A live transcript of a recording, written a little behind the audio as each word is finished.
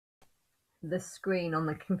the screen on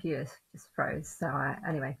the computer just froze. So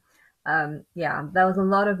anyway, yeah, there was a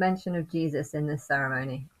lot of mention of Jesus in this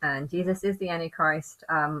ceremony, and Jesus is the Antichrist.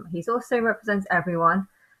 He's also represents everyone.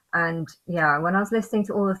 And yeah, when I was listening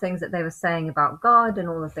to all the things that they were saying about God and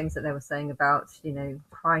all the things that they were saying about,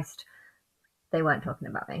 Christ, they weren't talking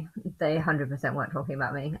about me. They 100% weren't talking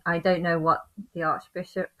about me. I don't know what the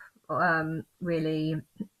Archbishop really,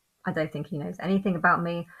 I don't think he knows anything about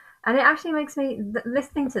me. And it actually makes me,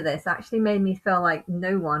 listening to this actually made me feel like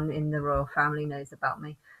no one in the royal family knows about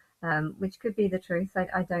me, which could be the truth.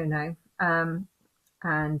 I don't know.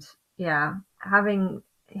 And yeah, having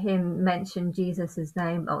him mention Jesus's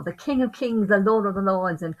name, or the King of Kings, the Lord of the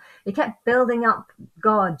Lords, and he kept building up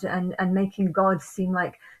God and making God seem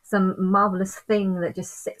like some marvelous thing that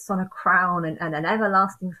just sits on a crown and an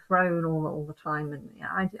everlasting throne all the time. And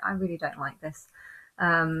yeah, I really don't like this.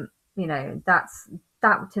 Um,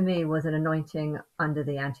 that to me was an anointing under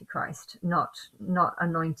the Antichrist, not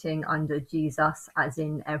anointing under Jesus, as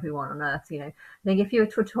in everyone on earth. I think if you were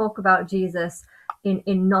to talk about Jesus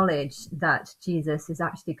in knowledge that Jesus is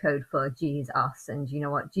actually code for Jesus, and you know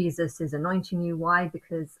what, Jesus is anointing you. Why?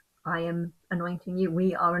 Because I am anointing you.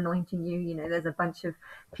 We are anointing you. There's a bunch of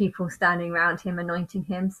people standing around him anointing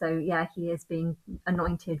him. So yeah, he is being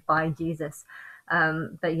anointed by Jesus.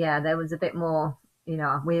 But yeah, there was a bit more.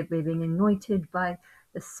 We're being anointed by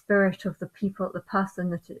the spirit of the people, the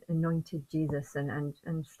person that anointed Jesus and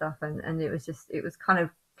stuff. And it was kind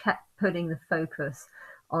of kept putting the focus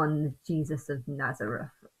on Jesus of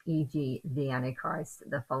Nazareth, e.g., the Antichrist,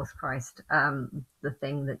 the false Christ, the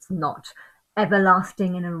thing that's not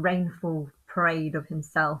everlasting in a rainfall parade of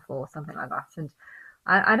himself or something like that. And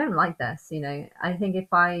I don't like this. I think if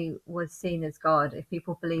I was seen as God, if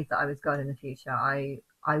people believed that I was God in the future, I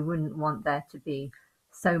wouldn't want there to be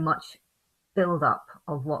so much build up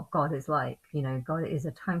of what God is like. God is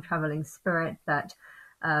a time traveling spirit that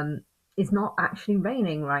is not actually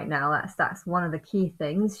reigning right now. That's one of the key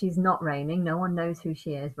things. She's not reigning. No one knows who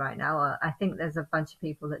she is right now. I think there's a bunch of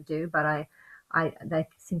people that do, but they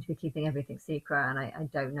seem to be keeping everything secret, and I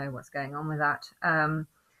don't know what's going on with that.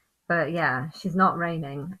 But yeah, she's not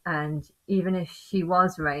reigning, and even if she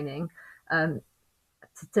was reigning, um,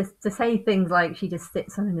 to say things like she just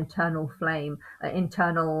sits on an eternal flame,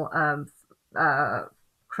 internal uh,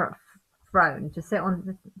 throne to sit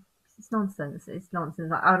on. It's nonsense. It's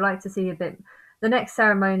nonsense. I would like to see a bit. The next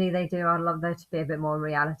ceremony they do, I'd love there to be a bit more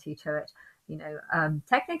reality to it.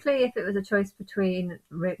 Technically, if it was a choice between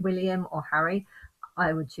William or Harry,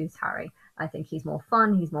 I would choose Harry. I think he's more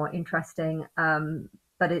fun. He's more interesting.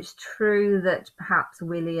 But it's true that perhaps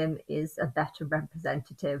William is a better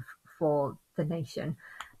representative for the nation.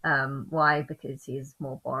 Why? Because he's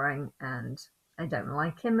more boring and I don't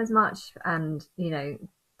like him as much. And,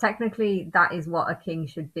 technically, that is what a king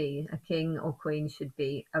should be. A king or queen should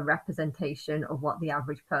be a representation of what the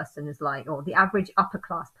average person is like, or the average upper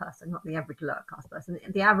class person, not the average lower class person,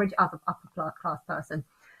 the average upper class person.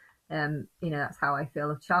 That's how I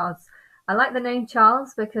feel of Charles. I like the name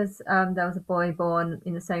Charles because there was a boy born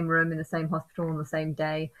in the same room in the same hospital on the same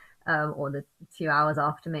day, or the few hours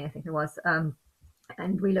after me, I think it was.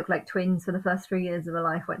 And we looked like twins for the first 3 years of our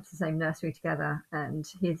life. Went to the same nursery together, and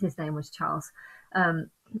his name was Charles.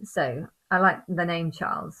 So I like the name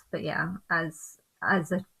Charles, but yeah, as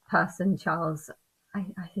a person, Charles, I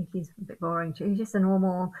think he's a bit boring too. He's just a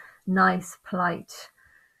normal, nice, polite,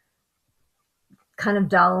 kind of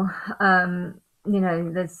dull.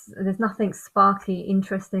 There's nothing sparkly,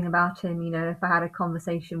 interesting about him. If I had a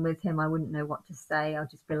conversation with him, I wouldn't know what to say. I'll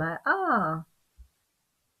just be like, "Ah,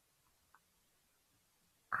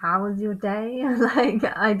 how was your day?" Like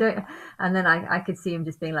I don't, and then I could see him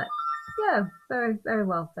just being like, "Yeah, very very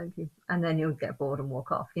well, thank you," and then he'll get bored and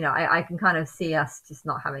walk off. I can kind of see us just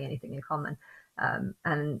not having anything in common.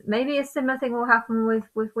 And maybe a similar thing will happen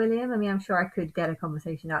with William. I mean, I'm sure I could get a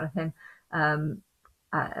conversation out of him. Um,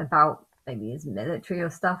 about maybe his military or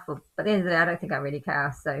stuff. But at the end of the day, I don't think I really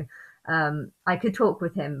care. So I could talk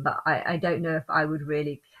with him, but I don't know if I would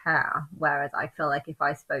really care. Whereas I feel like if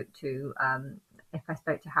I spoke to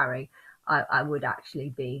Harry, I would actually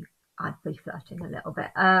be I'd be flirting a little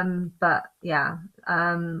bit. But yeah,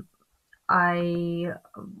 I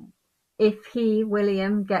if he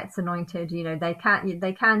William gets anointed,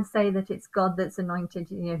 they can say that it's God that's anointed.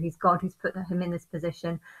 He's God who's put him in this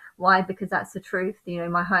position. Why? Because that's the truth.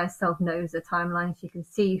 My higher self knows the timeline. She can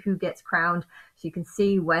see who gets crowned. She can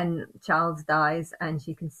see when Charles dies, and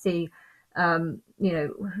she can see,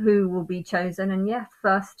 who will be chosen. And yeah,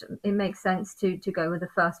 first, it makes sense to go with the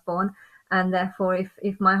firstborn. And therefore,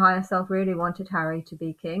 if my higher self really wanted Harry to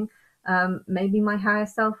be king, maybe my higher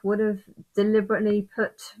self would have deliberately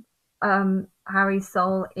put Harry's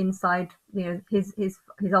soul inside, his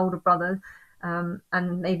older brother,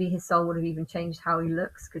 and maybe his soul would have even changed how he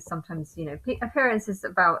looks, because sometimes, appearance is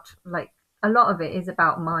about, like, a lot of it is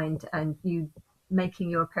about mind and you making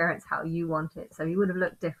your appearance how you want it. So he would have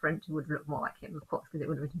looked different. He would have looked more like him, of course, because it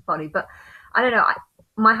would have been his body. But I don't know.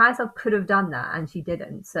 My high self could have done that, and she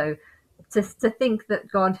didn't. So to think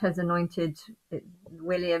that God has anointed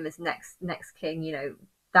William as next king,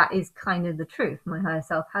 that is kind of the truth. My higher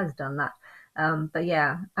self has done that. But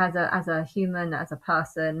yeah, as a human, as a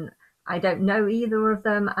person, I don't know either of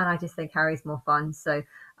them, and I just think Harry's more fun. So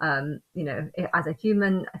as a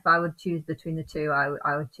human, if I would choose between the two,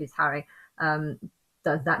 I would choose Harry. Um,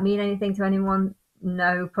 does that mean anything to anyone?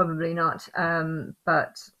 No, probably not.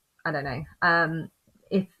 But I don't know.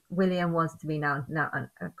 If William was to be now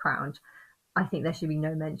crowned, I think there should be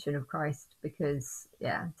no mention of Christ, because,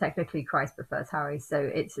 yeah, technically Christ prefers Harry. So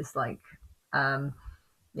it's just like, um,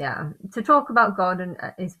 yeah, to talk about God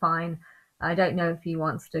is fine. I don't know if he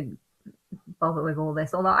wants to bother with all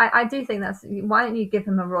this, although I do think that's, why don't you give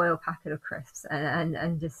him a royal packet of crisps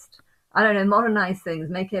and just, I don't know, modernize things,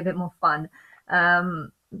 make it a bit more fun.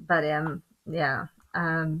 But yeah.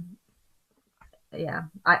 Um, yeah,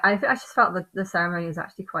 I just felt that the ceremony was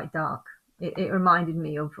actually quite dark. It reminded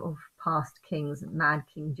me of past kings, Mad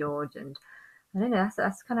King George, and I don't know.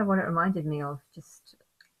 That's kind of what it reminded me of. Just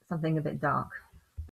something a bit dark.